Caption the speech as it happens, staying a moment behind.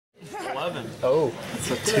11. Oh,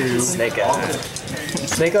 It's a 2. Snake Eyes.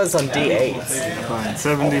 Snake Eyes on D8. Fine,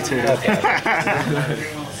 72. Okay.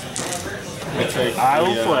 I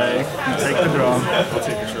will play and take the draw. I'll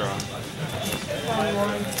take a draw.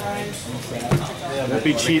 Don't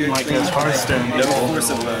be cheating like those Hearthstone No people. force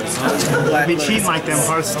of wills. Don't be cheating like them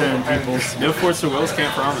Hearthstone people. No force of wills,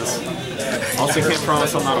 can't promise. Also can't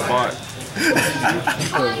promise I'm not a bot.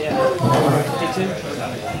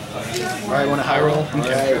 Alright, want a high roll?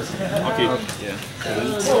 Okay. Okay.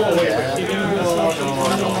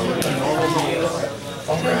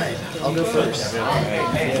 Alright, I'll go first.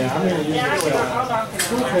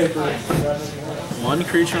 One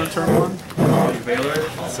creature on turn 1?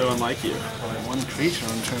 So unlike you. One creature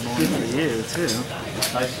on turn 1 for you, too.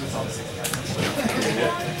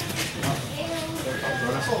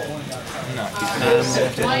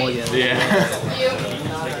 Yeah.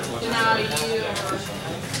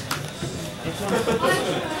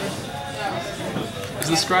 Is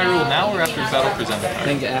the scry rule now or after battle presented? I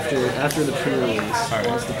think after the pre-release. Alright.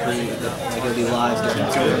 Once the like it'll be live during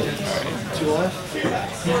the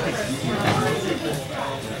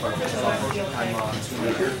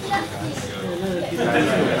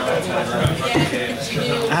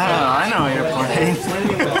Oh, I know what you're playing.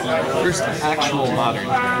 First actual modern.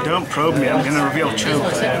 Don't probe me, I'm gonna reveal choke.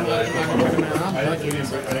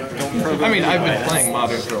 I mean, I've been playing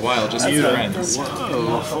modern for a while, just with friends.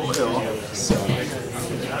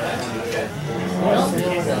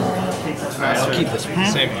 I'll keep this one.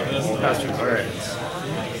 Same here. Alright.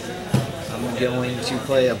 I'm going to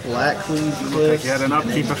play a Black Cleave Cliff. You had an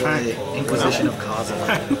upkeep effect. Inquisition of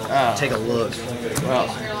Kozilek. Take a look. Well,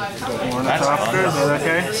 Ornithopter, is that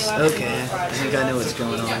okay? Okay, I think I know what's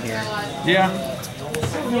going on here. yeah.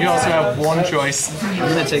 You also have one choice. I'm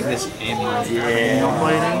gonna take this amulet. Yeah.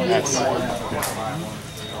 That's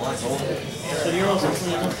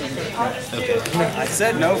Okay. I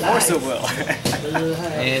said no force of will.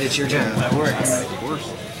 And it's your turn. That works.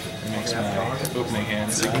 It makes my opening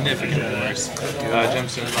hand significantly worse.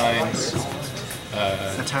 Gemstone Mines,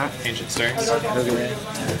 Attack. Ancient Stars. Okay.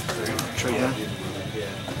 Trigger.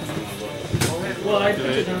 Well,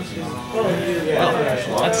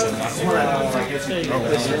 that's not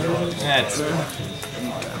That's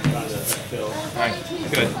alright,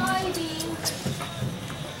 good.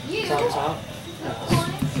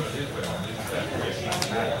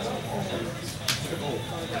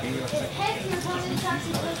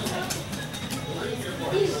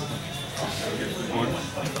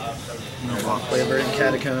 Play a Verdant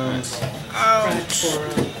Catacombs.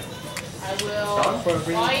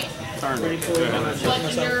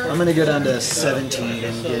 I'm gonna go down to 17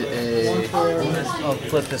 and get a. I'll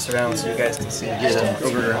flip this around so you guys can see. Get an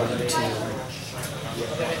overground 2.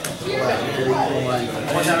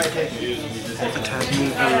 Attack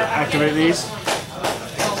me. Activate these.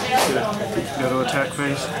 Go to attack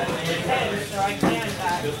phase.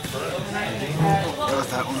 Got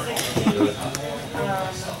that one.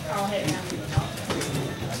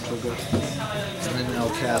 And then I'll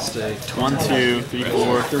cast a 1, 2, 3,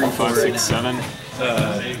 4, 5, 6, 7.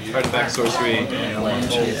 Artifact sorcery. 1, 2,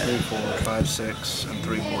 3, 4, 5, 6, and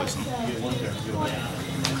 3 poison.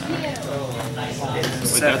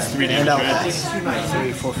 Wait, that's 3 And I'll damage, pass. right?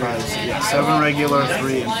 3, 4, 5, 6. Yeah, 7 regular,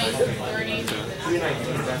 3 and 5.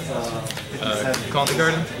 Colony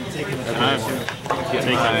Garden. Get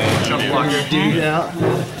my jump blocker. Dude out.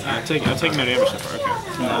 I'll take no damage so far, okay.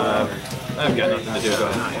 I've got nothing to do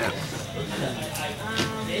about it. Not yet.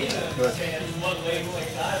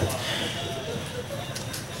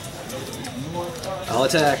 I'll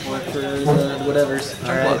attack for the whatevers.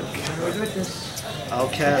 Alright. I'll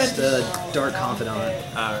cast Dark Confidant.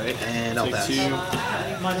 Alright. And I'll pass. 2.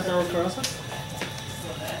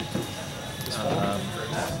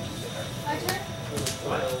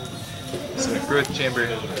 So Growth Chamber,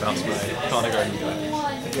 bounce my Colony Garden.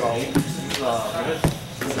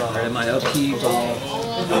 Alright, my upkeep,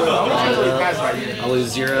 I'll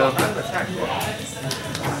lose 0.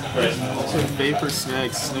 Vapor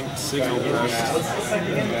Snag, Signal Burst.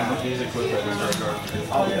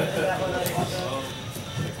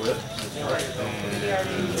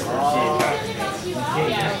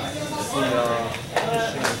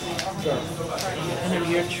 And then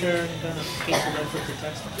your turn, gonna case it for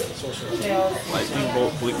protection. Lightning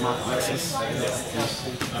Bolt, Bleak Moth Nexus.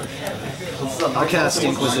 I'll cast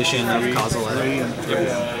Inquisition of Kozilek.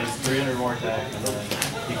 300 more attack.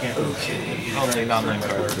 Okay. I'll take non-land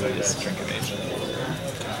card, but I just Trinket Mage.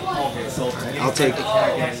 I'll take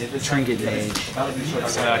Trinket Mage.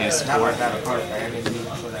 So now he's 4.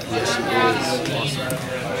 Yes, he is.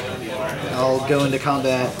 I'll go into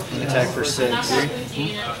combat and attack for 6.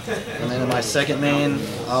 And then in my second main,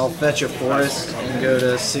 I'll fetch a forest and go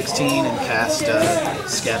to 16 and cast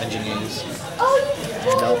Scavenging Ooze.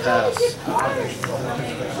 And I'll pass.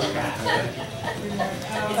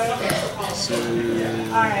 So,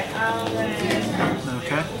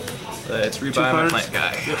 Okay. it's revive my plant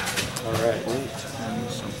guy. Yep. Alright.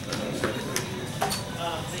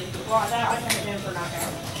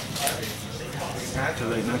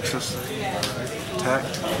 Activate Nexus. Attack.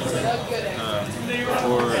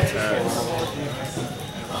 Or attacks.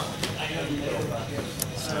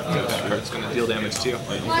 That card's going to deal damage to you.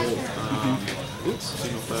 Oops.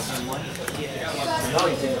 Single fast.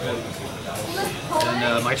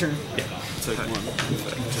 And my turn? Yeah. Take 1.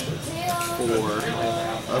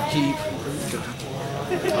 4. Upkeep.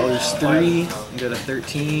 I'll use 3 and go to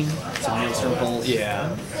 13. It's a Maelstrom Pulse.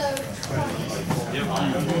 Yeah.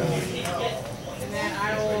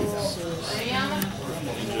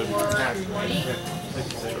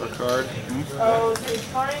 Draw a card.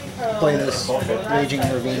 Play this Raging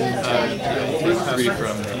Ravine. Take 3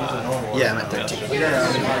 from the... Yeah, I'm at 13. And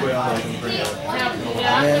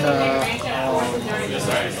then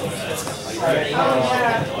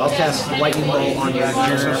I'll cast Lightning Bolt on your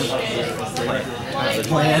turn.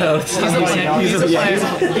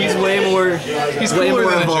 He's way more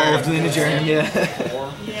evolved than a Germ, yeah.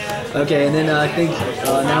 Okay, and then I think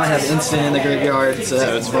now I have instant in the graveyard, so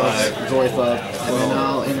that's Voif up. And then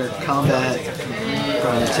I'll enter combat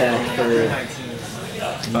and attack for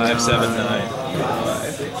 5, 7, 9.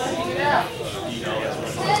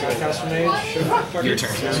 5. Your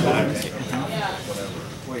turn. Does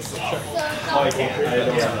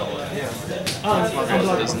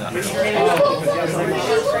not.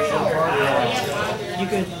 You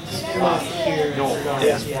could block here.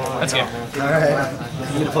 Yeah, that's game. Alright,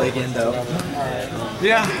 I'm gonna play again though.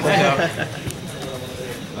 Yeah, I know.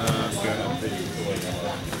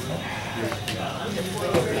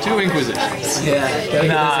 Two Inquisitions. Yeah, gotta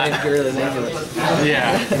Nah. get rid of the name of it.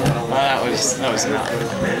 Yeah, that was not.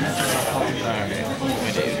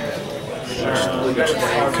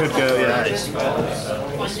 Alright, Could go, yeah.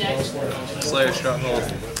 Slayer Stronghold.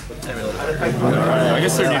 I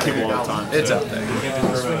guess there are new people all the time. It's out there.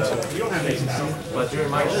 Alright,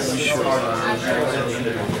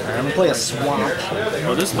 I'm gonna play a swamp.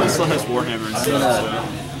 Well, this place still has Warhammer and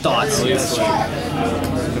stuff, Thoughts.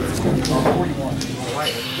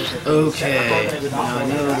 Okay, now I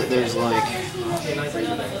know that there's like...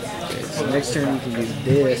 Okay, so next turn you can do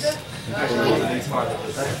this. This. But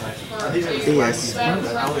I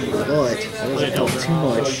don't talk too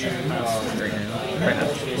much. Right now.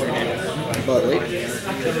 But wait.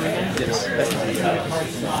 Yes.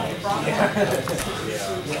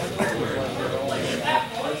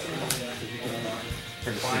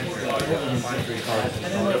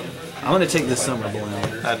 I'm gonna take this Summer Bloom.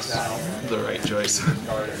 That's the right choice.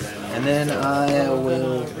 And then I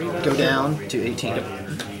will go down to 18.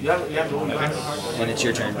 And it's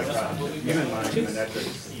your turn. Wow.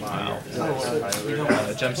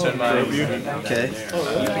 Gemstone Mine. Okay.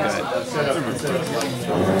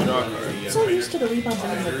 So used to the rebound.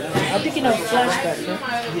 I'm picking up flashback,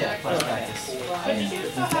 right? Yeah, flashback.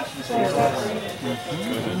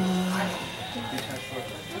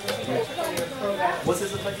 What's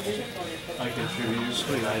his effect again? I can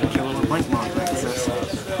kill him with Blank Monk.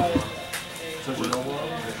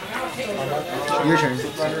 Your turn.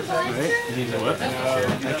 Right?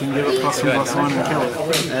 I can give it +1/+1 and kill it.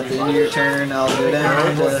 At the end of your turn, I'll go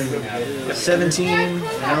down to 17, and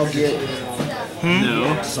I'll get...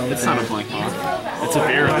 No, it's not a Blank Monk. It's a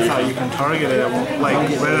bear. That's how you can target it. It won't, like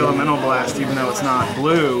Red Elemental Blast, even though it's not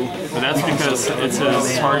blue. But that's because it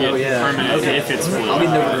says target permanent if it's blue. I'll be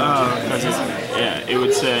no. Yeah, it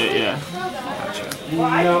would say, yeah.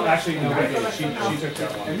 No, actually, no. She took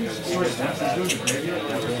that one.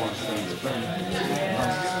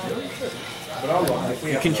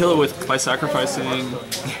 You can kill it by sacrificing...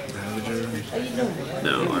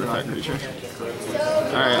 No, artifact creature.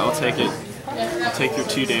 Alright, I'll take it. I'll take your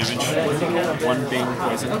 2 damage. 1 being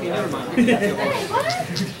poison.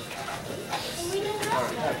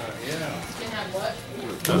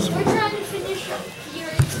 Does 2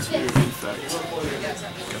 infect.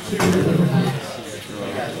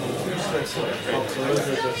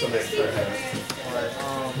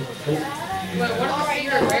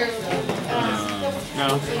 No,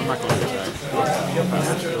 I'm not going to do that.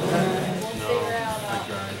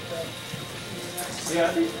 Yeah, I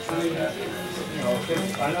think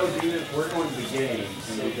I know, dude, we're going to the games,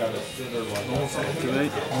 and we got a silver one.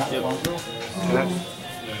 Activate? Yep.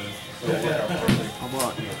 Okay. I'll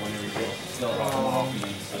block.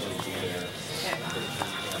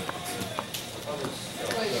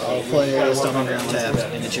 I'll play Stomping Ground tapped,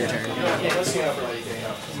 and it's your turn.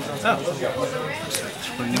 Oh.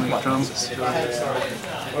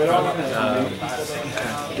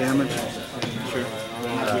 Damage. Sure.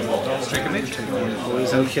 Strike a mage.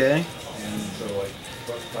 Okay.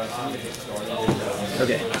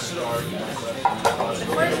 Okay.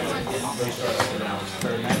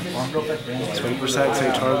 20%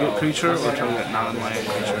 say target creature or target non-land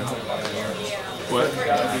creature? What?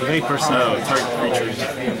 8%. Oh, target creatures.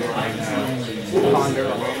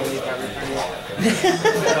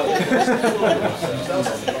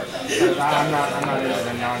 I'm not into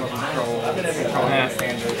the non-control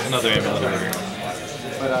standard. Another amulet over here.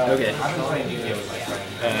 Okay.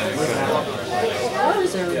 What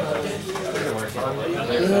is everybody?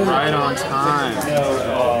 Right on time.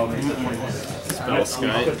 Spell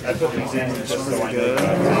Sky. I put these in just so I know.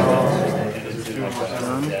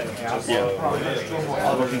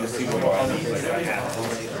 I'm looking to see what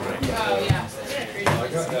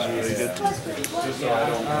just so I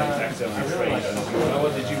don't accidentally trade.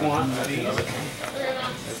 What did you want?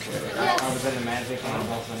 I was in the Magic and I was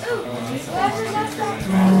also in Pokemon.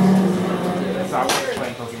 So I was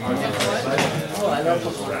playing Pokemon. Oh, I love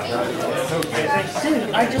Pokemon.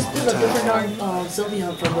 Dude, I just did a different darn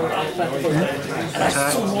Sylveon from the Final Four. And I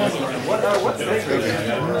saw more. What's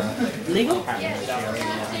this? Legal?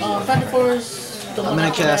 Final Four's the I'm one gonna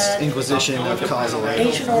after cast that. Inquisition of Causeway.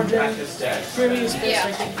 Ancient Origin, Previous Space,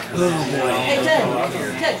 I think. Oh boy. Hey, Ted,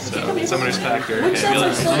 come here. Summoner's Pact or Which sounds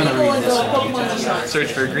like still legal in the Pokemon shop?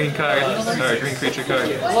 search for a green card, or a green creature card.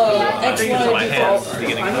 Well, X, Into my Y, hand, default.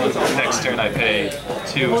 beginning of next turn I pay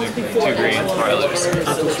 2 green or I lose.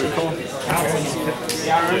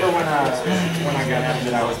 Yeah, I remember when I got out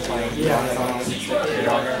that I was playing.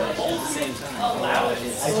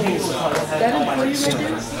 That include you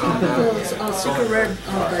right there? The Secret Red.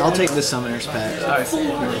 I'll take the Summoner's Pact. Alright. Play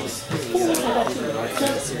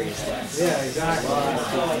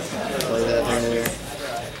that there.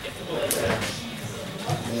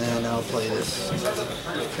 And then I'll play this.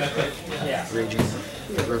 Raging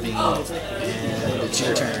Ravine. And it's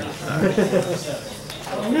your turn.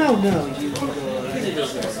 No, you.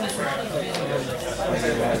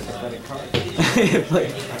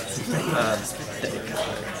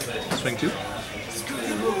 Swing 2.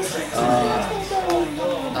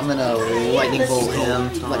 I'm gonna lightning bolt him.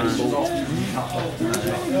 Lightning bolt.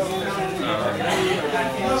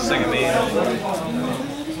 Second main.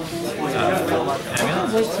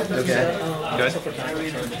 Amulet. Okay. Go ahead.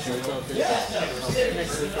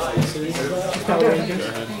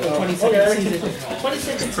 26 season.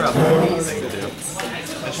 26 is Probably the thing to do.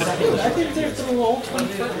 I think they're through all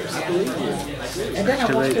 21st. And then I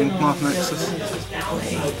Activate watched them. Inkmoth Nexus.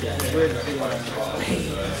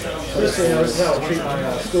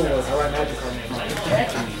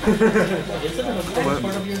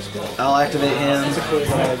 I'll activate him.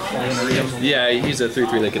 Yeah, he's a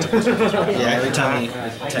 3/3 that gets a plus 1. Yeah, every time he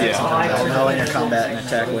attacks, I'll enter combat and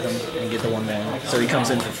attack with him and get the 1/1. So he comes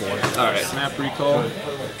in for 4. Alright, snap recall.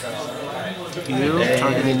 You,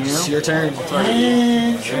 targeting And you. it's your turn.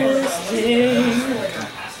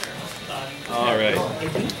 Alright.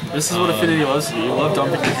 This is what Affinity loves to do. You love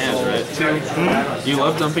dumping your hand, right? You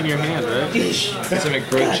love dumping your hand, right? Simic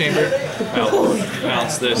Growth Chamber.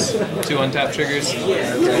 Bounce this. 2 untapped triggers.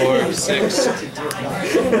 4, 6.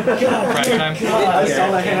 Prime time. Yes,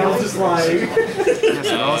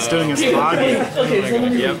 all it's doing is flogging.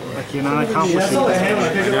 Yep. Like you're not accomplishing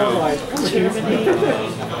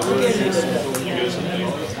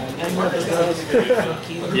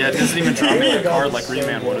Yeah, it doesn't even drop me a card like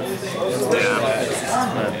Remand would have.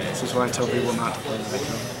 Yeah. This is why I tell people not to play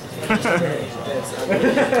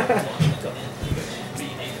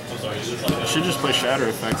I should just play Shatter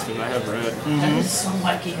Effects because I have red.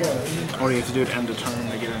 Or you have to do it end of turn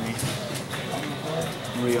to get any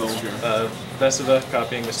real. Vesiva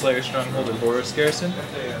copying the Slayer Stronghold and Boros Garrison.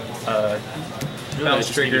 Bounce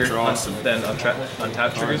trigger, then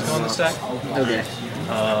untap triggers go on the stack. Okay.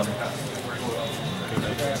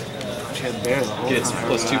 Gets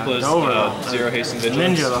 +2/+0 haste and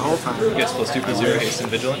vigilance. Ninja the whole time. Gets +2/0 haste and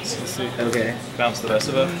vigilance. Okay. Bounce the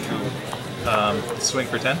Vesiva. Swing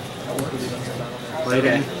for 10.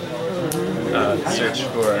 Okay. Search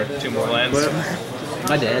for 2 more lands.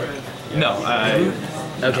 Am I dead? No,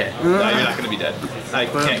 Okay. no, you're not going to be dead. I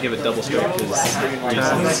can't give it double strike because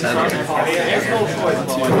reasons.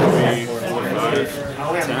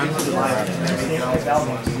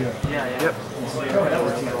 Yep.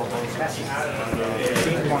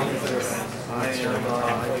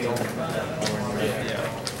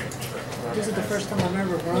 This is the first time I've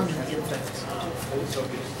ever run the effects. I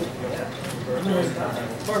mean,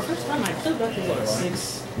 for the first time, I still got to like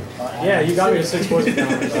 6. Yeah, you got me a 6 points.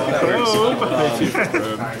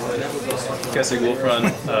 Guessing Wolf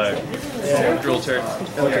Run, Drill Turret.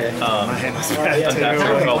 Okay. Untap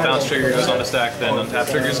trigger, well, bounce trigger goes on the stack, then untap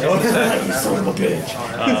triggers go on the stack.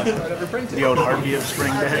 The old heartbeat of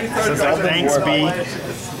spring deck. Says like, thanks, B.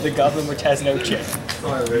 The Goblin which has no chip.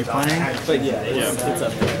 Are you playing? But yeah, it's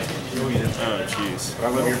up there. Oh, jeez. I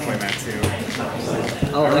love your playmat too.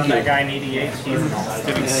 Oh, thank you. That guy in 88, he's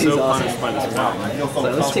Getting so punished by this talent. So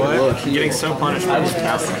let's take a look here. Getting so punished by this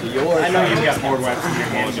talent. I know you've got board webs in your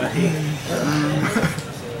hand.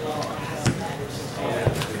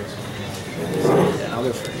 Yeah, I'll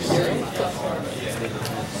go first.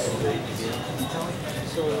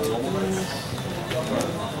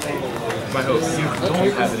 My hope is you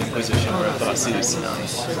don't have an Inquisition or a Thoughtseus.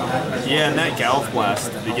 Yeah, and that Galv Blast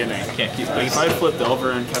at the beginning. Can't keep Like, if I flipped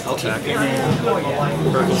over and kept attacking,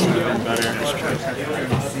 Purpose would have been better.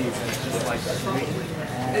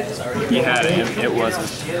 He had it, it wasn't.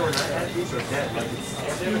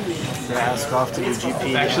 Ask off to the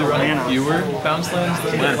GP. Actually running fewer bounce lands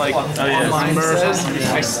than like online says,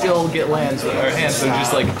 I still get lands or hands that are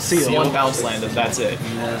just like one bounce land and that's it.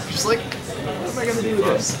 Just like, what am I gonna do with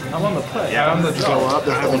this? I'm on the play. Yeah, I'm the go draw. up.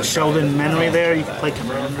 They're having Sheldon Menway there. You can play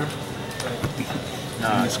Commander.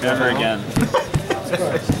 Nah, never again.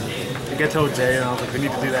 I get told Jay and I was like, we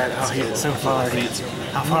need to do that. Oh, he's so far.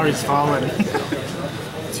 How far he's fallen.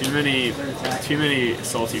 Too many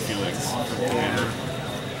salty feelings. Yeah.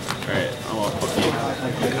 Alright, I'm all cookie.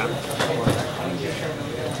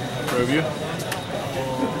 Probe you?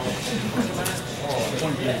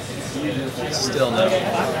 Still no.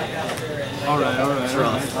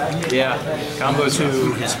 Alright. Yeah, combo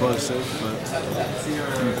Too 2. explosive, but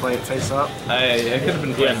can you play it face up? I could have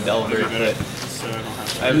been playing Delver, but So I don't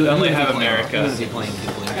have to. I only have America. Who's he playing?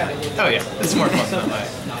 Oh yeah, it's more fun that way.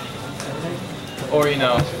 Or you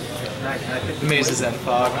know, Mazes and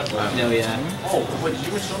Fog. No, yeah.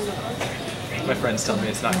 My friends tell me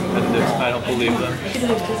it's not competitive. I don't believe them.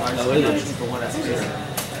 Oh, it is.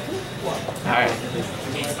 Alright.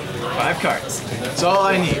 5 cards. That's all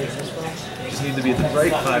I need. Just need to be the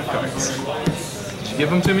right 5 cards. Did you give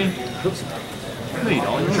them to me? No, you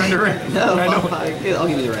don't. You're trying to ring. No, I know. I'll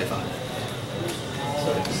give you the right 5.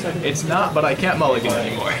 It's not, but I can't mulligan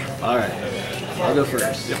anymore. Alright. I'll go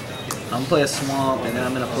first. I'm gonna play a swamp and then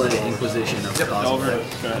I'm gonna play Inquisition of the Cosmic.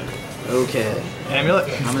 Okay. Amulet.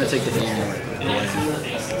 I'm gonna take the hand.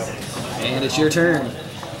 And it's your turn.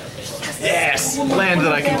 Yes! Land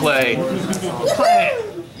that I can play. Play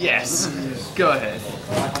it! Yes. Go ahead.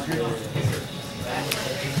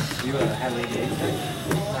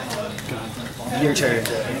 Your turn.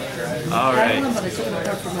 Alright. But I took my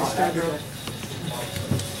card from my standard.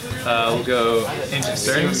 We'll go Ancient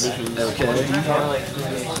Stirrings. Okay.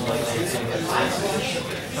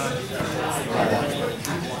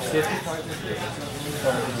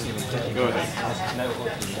 Go ahead.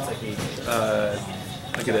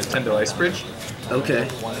 I get a Tendo Ice Bridge. Okay.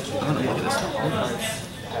 I'm gonna look at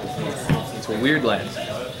It's a weird land.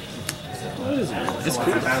 this. It's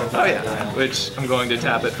cool. Oh yeah. Which I'm going to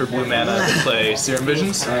tap it for blue mana to play Serum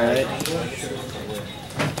Visions. Alright.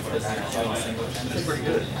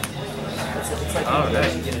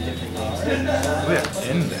 Alright. We're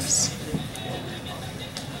in this.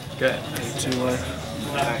 Good. To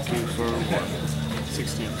attack you for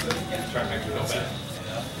 16.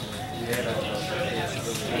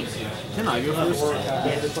 Can I go first?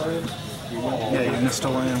 Yeah, you missed a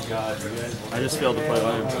land. I just failed to play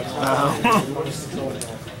land.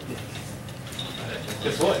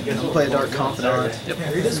 I'm gonna play a Dark Confidant. Yep.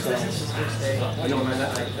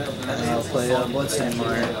 And I'll play a Bloodstained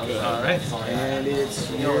Mire. Alright. And it's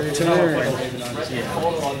your turn.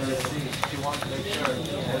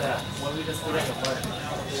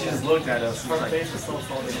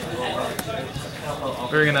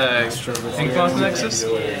 We're gonna Inkmoth Nexus.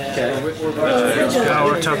 Okay.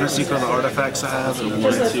 Power, toughness equal to the artifacts I have. 1,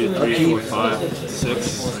 2, 3, 4, 5,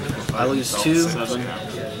 6. I lose 2. 7.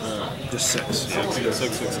 Just 6. Yeah,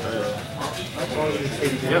 6.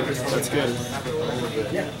 Yep, that's good.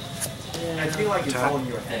 I feel like it's all in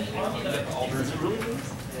your head. 4,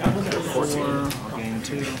 I'll gain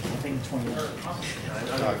 2.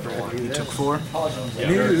 You took 4?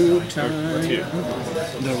 New time. 2.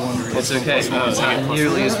 They're wondering. It's okay. It's not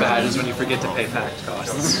nearly as bad as when you forget to pay pact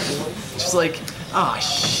costs. It's just like, ah,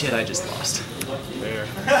 shit, I just lost. There.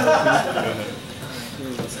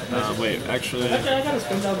 Wait, actually. I gotta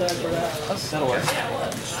spin down that for that. That'll work.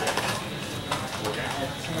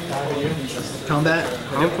 Combat.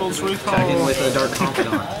 Impulse recall. Attacking with a Dark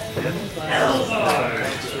Confidant.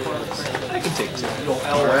 I can take 2.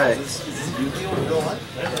 Alright.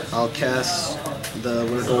 I'll cast the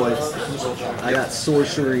Lurgoy. I got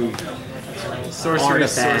sorcery. Sorcery,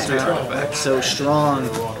 Artifact. sorcery. So strong.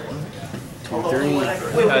 3.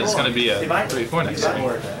 It's going to be a 3/4 next time,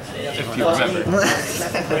 if you remember.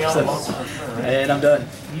 And I'm done.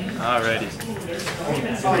 Alrighty.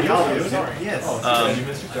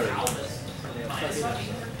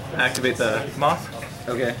 Activate the moth.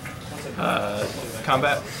 Okay.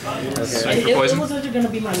 Combat. Swing for It poison. was actually gonna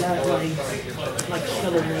be my last like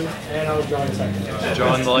killer move.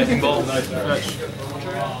 Drawing the lightning bolt.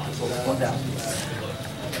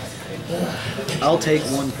 I'll take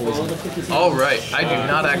 1 poison. All right. I do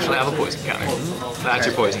not actually have a poison counter. That's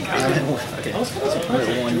your poison counter. Okay. I'm at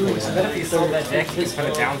 1 poison. If you sold that deck, you spent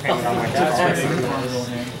a down payment on like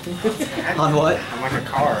On what? on like a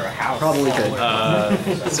car or a house. Probably could.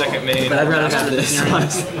 Second main. But I'd rather have this,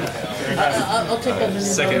 honestly. I'll take that minute.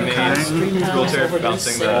 Second main. Filter,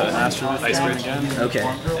 bouncing the ice bridge. Okay.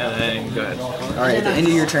 And then go ahead. Alright, at the end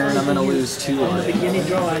of your turn, I'm going to lose 2 on it. Beginning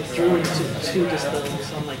draw, I drew into 2 dispels,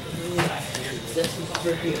 so I'm like, this is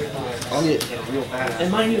pretty good. I'll get And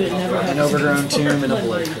mind you, it never an happens. Overgrown Tomb and a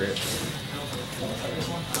Blood Crypt.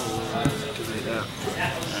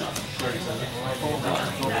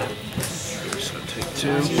 So take 2.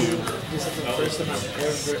 This is the first time I've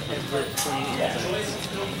ever played Izzet.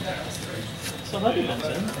 So how have you been,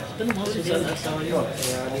 Sam? It's been a while since I last saw you.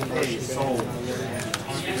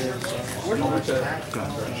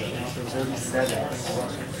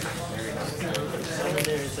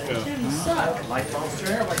 You suck.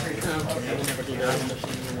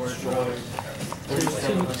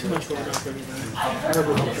 Too much going on for me.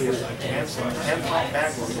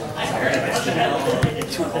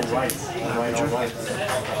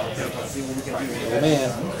 Oh man,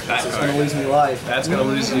 That it's going to card. lose me life. That's going to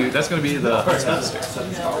lose you. That's going to be the Huntsmaster.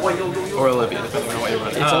 Or Olivia, depending on what you run.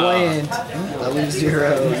 It's a land. I lose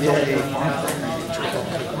 0. Yay.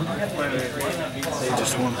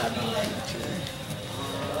 Just 1.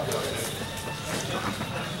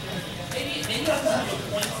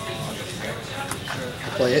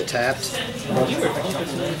 Play it tapped.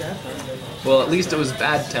 Well, at least it was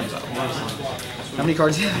bad tempo. How many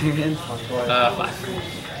cards do you have in your hand? 5.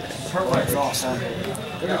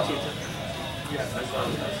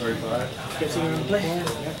 Get you in play.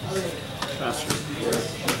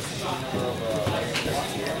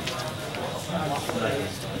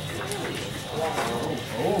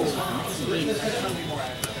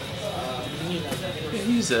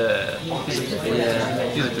 He's a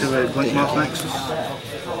Do a Blink Moth next.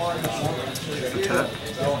 Attack.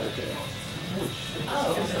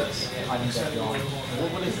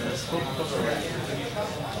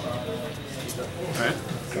 Alright.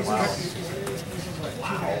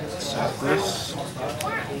 Sack this.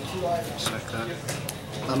 Sack that.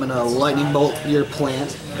 I'm going to lightning bolt your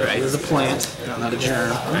plant. Right. It is a plant, not a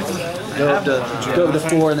germ. Go up to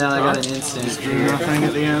 4, and now I got an instant. Do nothing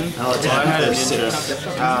at the end. I'll I attack had for an 6. interest,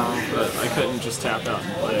 but I couldn't just tap out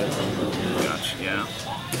and play it. Gotcha, yeah.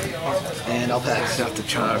 And I'll pass. Got the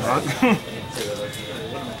charge, right?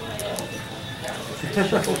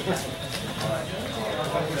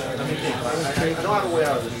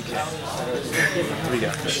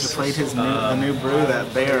 Should have played his the new brew,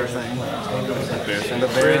 that bear thing. The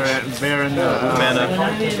bear and the mana.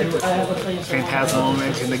 Phantasmal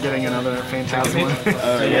image into getting another Phantasmal.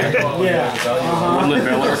 Oh yeah. Woodland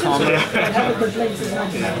Valor combo. I haven't been playing since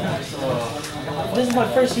 1999. This is my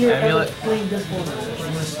first year ever playing this one.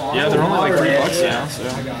 Yeah, they're only like $3 now. So.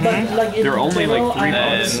 But like in They're only like general, $3.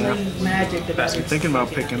 I was playing Magic. The I'm thinking about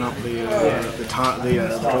picking up the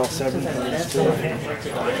draw 7 cards too.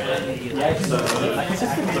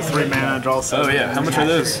 The 3 mana draw 7. Oh yeah. How much are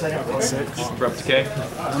those? 6. Abrupt decay.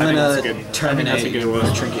 I'm going to terminate good with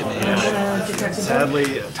one. a Trinket Man. Sadly,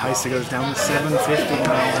 Tysa goes down to $7.50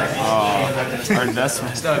 now. Our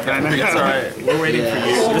investment. It's alright. We're waiting for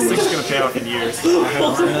years. This thing's gonna pay off in years.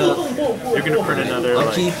 You're gonna print another I'll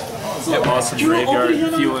like keep awesome graveyard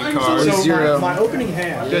fueling card. So 0. My opening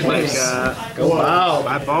hand. Goodness. Wow!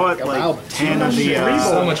 I bought like 10 of the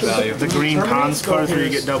So much value. the green cons cards where you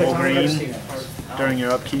get double green during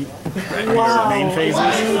your upkeep. Your main phases.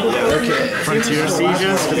 Okay. Frontier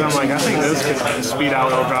Sieges, because I'm like, I think those could speed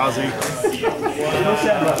out Eldrazi.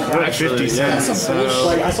 They're like 50 cents, so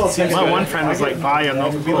my one friend was like, buy them,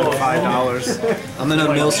 they'll be like $5. I'm going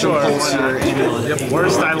to Millstone Sure, Pulse your amulet. Yep.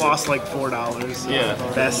 Worst, I lost like $4. Yeah.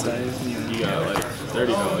 Best, you got like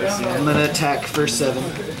 $30. I'm going to attack for 7.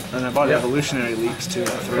 And I bought Evolutionary Leaks too.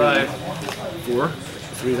 3. 5. $4.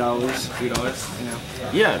 $3.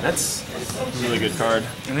 Yeah. Yeah, that's a really good card.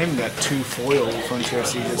 And they even got 2 foil Frontier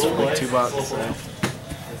Sieges for like $2. So.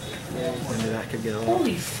 Maybe that could get a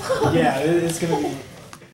Holy fuck! Yeah, it's gonna be